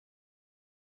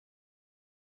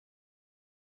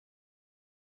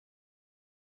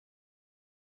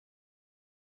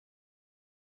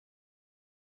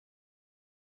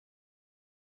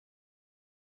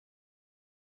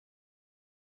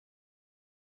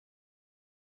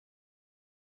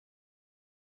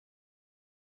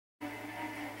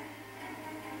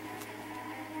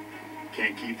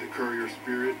Can't keep the courier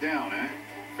spirit down, eh?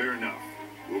 Fair enough.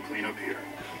 We'll clean up here.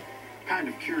 Kind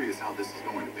of curious how this is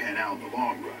going to pan out in the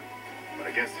long run, but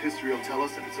I guess history will tell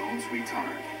us in its own sweet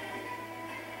time.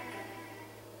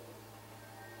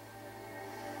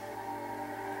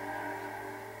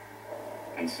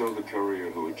 And so the courier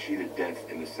who had cheated death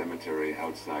in the cemetery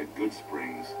outside Good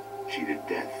Springs cheated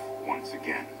death once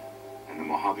again, and the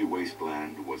Mojave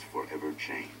Wasteland was forever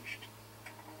changed.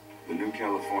 The new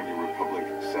California Republic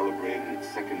celebrated its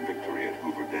second victory at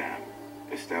Hoover Dam,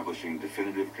 establishing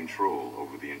definitive control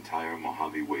over the entire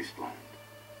Mojave Wasteland.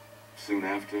 Soon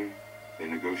after, they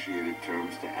negotiated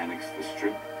terms to annex the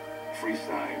Strip,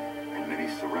 Freeside, and many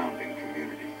surrounding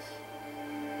communities.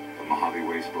 The Mojave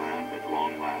Wasteland, at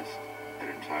long last,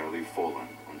 had entirely fallen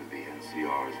under the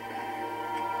NCR's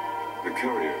banner. The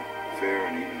courier, fair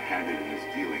and even-handed in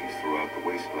his dealings throughout the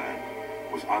wasteland,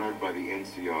 was honored by the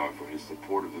NCR for his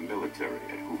support of the military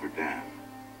at Hoover Dam.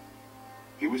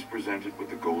 He was presented with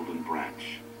the Golden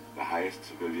Branch, the highest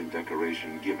civilian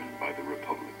decoration given by the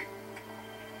Republic.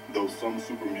 Though some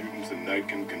super mutants in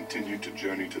Nightkin continued to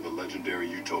journey to the legendary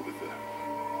Utopia,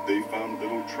 they found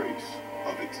little trace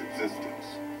of its existence.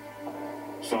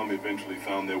 Some eventually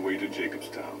found their way to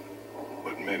Jacobstown,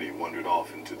 but many wandered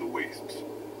off into the wastes,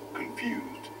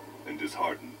 confused and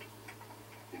disheartened.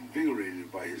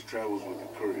 Invigorated by his travels with the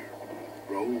courier,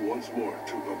 Raul once more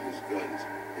took up his guns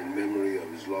in memory of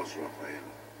his lost Rafael.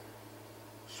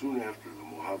 Soon after, the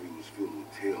Mojave was filled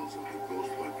with tales of the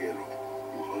ghost vaquero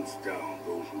who hunts down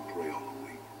those who prey on the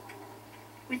weak.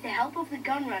 With the help of the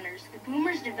gun runners, the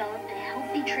Boomers developed a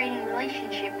healthy trading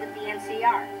relationship with the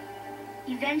NCR.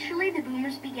 Eventually, the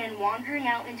Boomers began wandering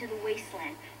out into the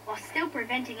wasteland, while still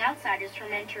preventing outsiders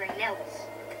from entering Nellis.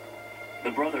 The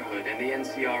Brotherhood and the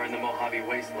NCR in the Mojave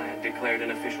Wasteland declared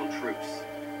an official truce,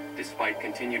 despite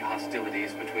continued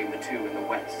hostilities between the two in the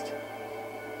west.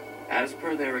 As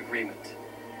per their agreement,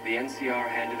 the NCR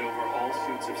handed over all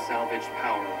suits of salvaged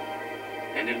power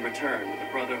armor, and in return,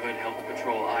 the Brotherhood helped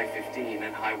patrol I-15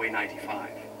 and Highway 95.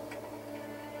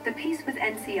 The peace with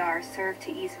NCR served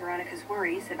to ease Veronica's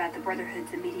worries about the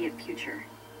Brotherhood's immediate future.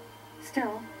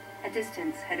 Still, a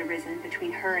distance had arisen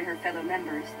between her and her fellow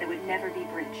members that would never be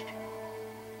bridged.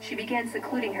 She began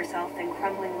secluding herself in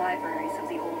crumbling libraries of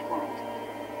the old world,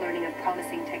 learning of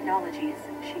promising technologies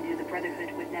she knew the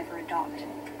Brotherhood would never adopt.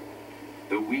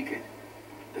 Though weakened,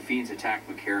 the Fiends attacked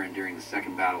McCarran during the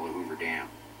Second Battle of Hoover Dam.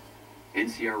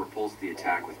 NCR repulsed the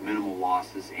attack with minimal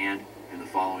losses and, in the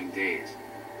following days,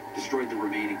 destroyed the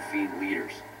remaining Fiend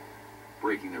leaders,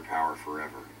 breaking their power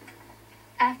forever.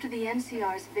 After the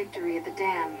NCR's victory at the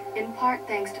dam, in part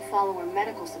thanks to follower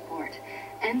medical support,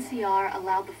 NCR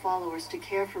allowed the followers to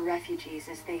care for refugees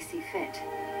as they see fit.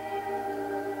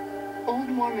 Old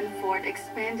Mormon Fort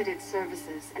expanded its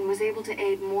services and was able to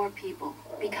aid more people,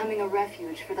 becoming a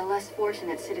refuge for the less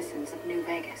fortunate citizens of New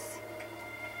Vegas.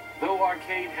 Though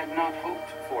Arcade had not hoped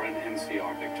for an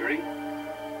NCR victory,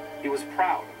 he was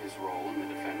proud of his role in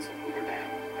the defense of Hoover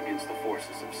Dam against the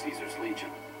forces of Caesar's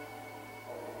Legion.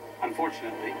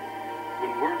 Unfortunately,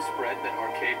 when word spread that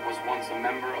Arcade was once a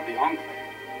member of the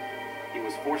Enclave, he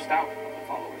was forced out of the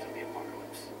followers of the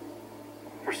Apocalypse.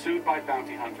 Pursued by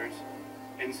bounty hunters,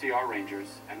 NCR Rangers,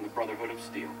 and the Brotherhood of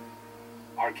Steel,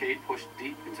 Arcade pushed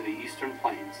deep into the Eastern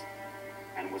Plains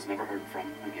and was never heard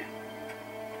from again.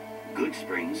 Good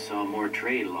Springs saw more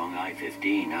trade along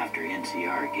I-15 after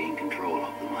NCR gained control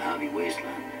of the Mojave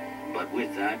Wasteland, but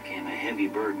with that came a heavy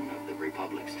burden of the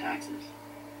Republic's taxes.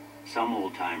 Some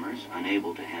old-timers,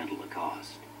 unable to handle the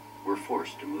cost, were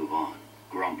forced to move on,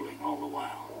 grumbling all the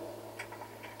while.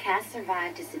 Cass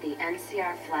survived to see the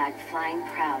NCR flag flying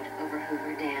proud over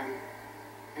Hoover Dam,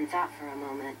 and thought for a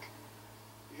moment,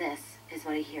 this is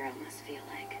what a hero must feel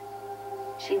like.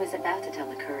 She was about to tell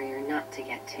the courier not to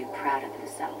get too proud of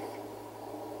himself.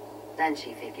 Then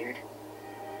she figured,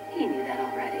 he knew that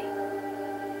already.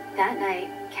 That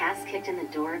night, Cass kicked in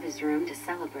the door of his room to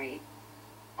celebrate,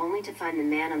 only to find the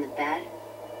man on the bed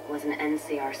was an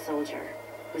NCR soldier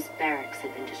whose barracks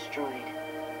had been destroyed.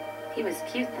 He was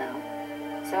cute, though,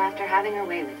 so after having her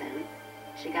way with him,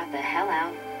 she got the hell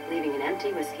out, leaving an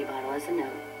empty whiskey bottle as a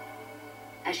note.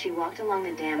 As she walked along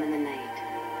the dam in the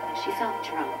night, she felt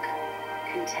drunk,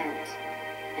 content,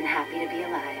 and happy to be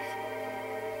alive.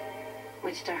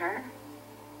 Which to her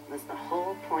was the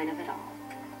whole point of it all.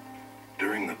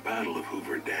 During the Battle of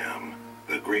Hoover Dam,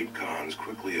 the Great Khans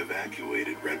quickly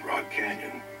evacuated Red Rock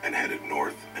Canyon and headed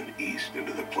north and east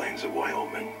into the plains of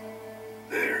Wyoming.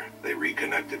 There, they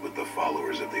reconnected with the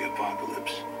followers of the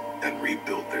Apocalypse and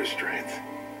rebuilt their strength.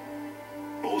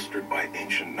 Bolstered by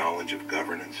ancient knowledge of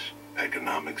governance,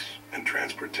 economics, and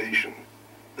transportation,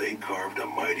 They carved a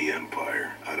mighty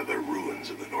empire out of the ruins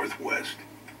of the Northwest.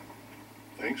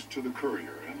 Thanks to the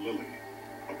courier and Lily,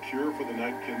 a cure for the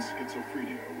Nightkin's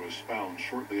schizophrenia was found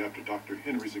shortly after Dr.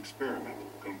 Henry's experiment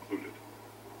concluded.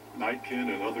 Nightkin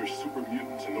and other super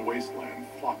mutants in the wasteland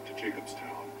flocked to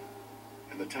Jacobstown,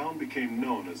 and the town became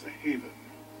known as a haven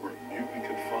where a mutant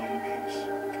could find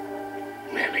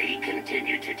peace. Lily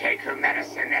continued to take her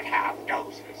medicine at half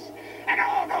doses, and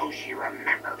although she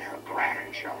remembered her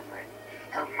grandchildren,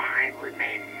 her mind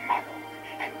remained muddled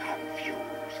and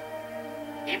confused.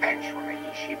 Eventually,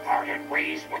 she parted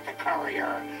ways with the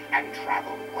courier and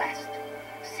traveled west,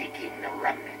 seeking the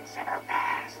remnants of her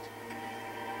past.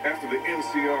 After the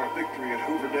NCR victory at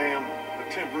Hoover Dam,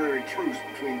 a temporary truce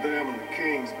between them and the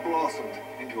Kings blossomed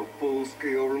into a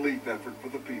full-scale relief effort for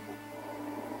the people.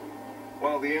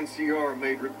 While the NCR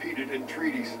made repeated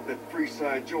entreaties that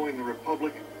Freeside join the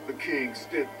Republic, the Kings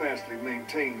steadfastly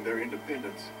maintained their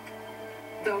independence.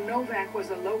 Though Novak was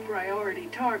a low-priority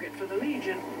target for the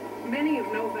Legion, many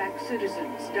of Novak's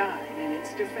citizens died in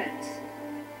its defense.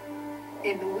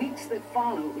 In the weeks that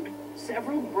followed,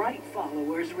 several bright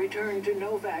followers returned to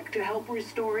Novak to help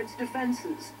restore its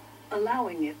defenses,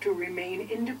 allowing it to remain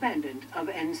independent of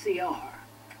NCR.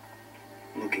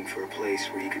 Looking for a place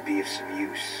where he could be of some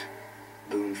use,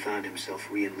 Boone found himself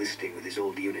re-enlisting with his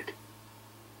old unit.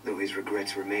 Though his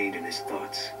regrets remained in his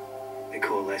thoughts, they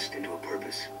coalesced into a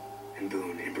purpose, and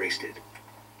Boone embraced it.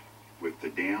 With the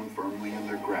dam firmly in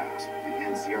their grasp, the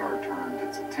NCR turned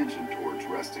its attention towards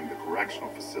wresting the correctional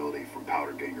facility from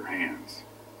Powderganger hands.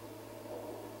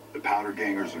 The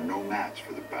Powdergangers are no match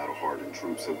for the battle-hardened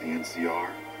troops of the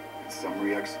NCR, and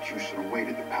summary execution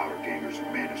awaited the Powdergangers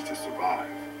who managed to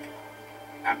survive.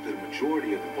 After the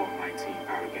majority of the Vault 19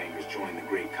 Powdergangers joined the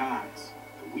Great Khans,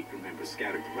 the weaker members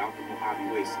scattered throughout the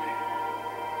Mojave Wasteland.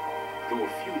 Though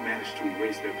a few managed to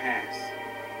erase their past,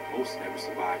 most never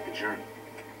survived the journey.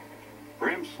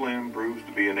 Prim Slim proves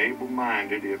to be an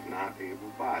able-minded, if not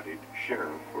able-bodied,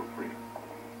 sheriff for Prim.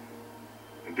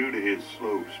 And due to his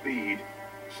slow speed,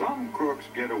 some crooks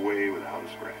get away without a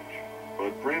scratch.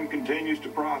 But Prim continues to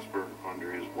prosper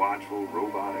under his watchful,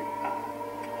 robotic eye.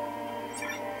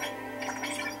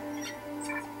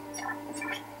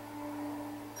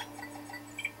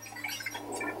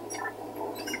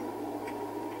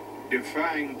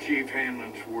 Defying Chief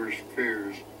Hanlon's worst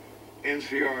fears,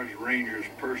 NCR's Rangers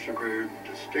persevered and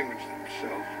distinguished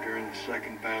themselves during the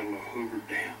Second Battle of Hoover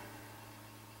Dam.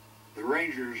 The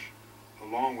Rangers,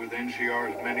 along with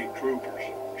NCR's many troopers,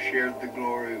 shared the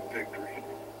glory of victory.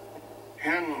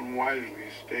 Hanlon wisely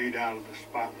stayed out of the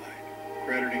spotlight,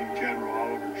 crediting General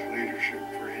Oliver's leadership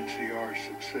for NCR's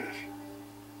success.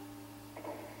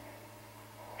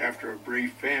 After a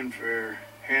brief fanfare,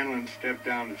 Hanlon stepped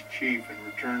down as chief and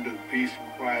returned to the peace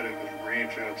and quiet of his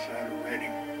ranch outside of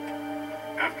Reading.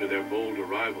 After their bold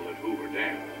arrival at Hoover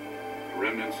Dam, the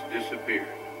remnants disappeared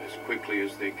as quickly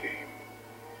as they came.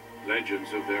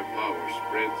 Legends of their power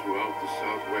spread throughout the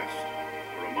Southwest,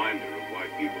 a reminder of why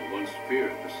people once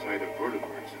feared the sight of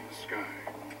vertebrates in the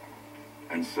sky.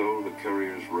 And so the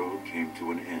courier's road came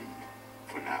to an end,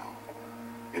 for now.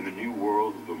 In the new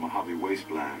world of the Mojave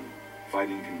Wasteland,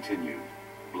 fighting continued,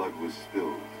 blood was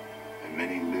spilled, and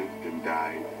many lived and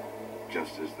died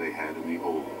just as they had in the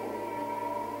old world.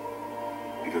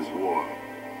 Because war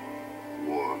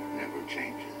never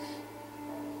changes.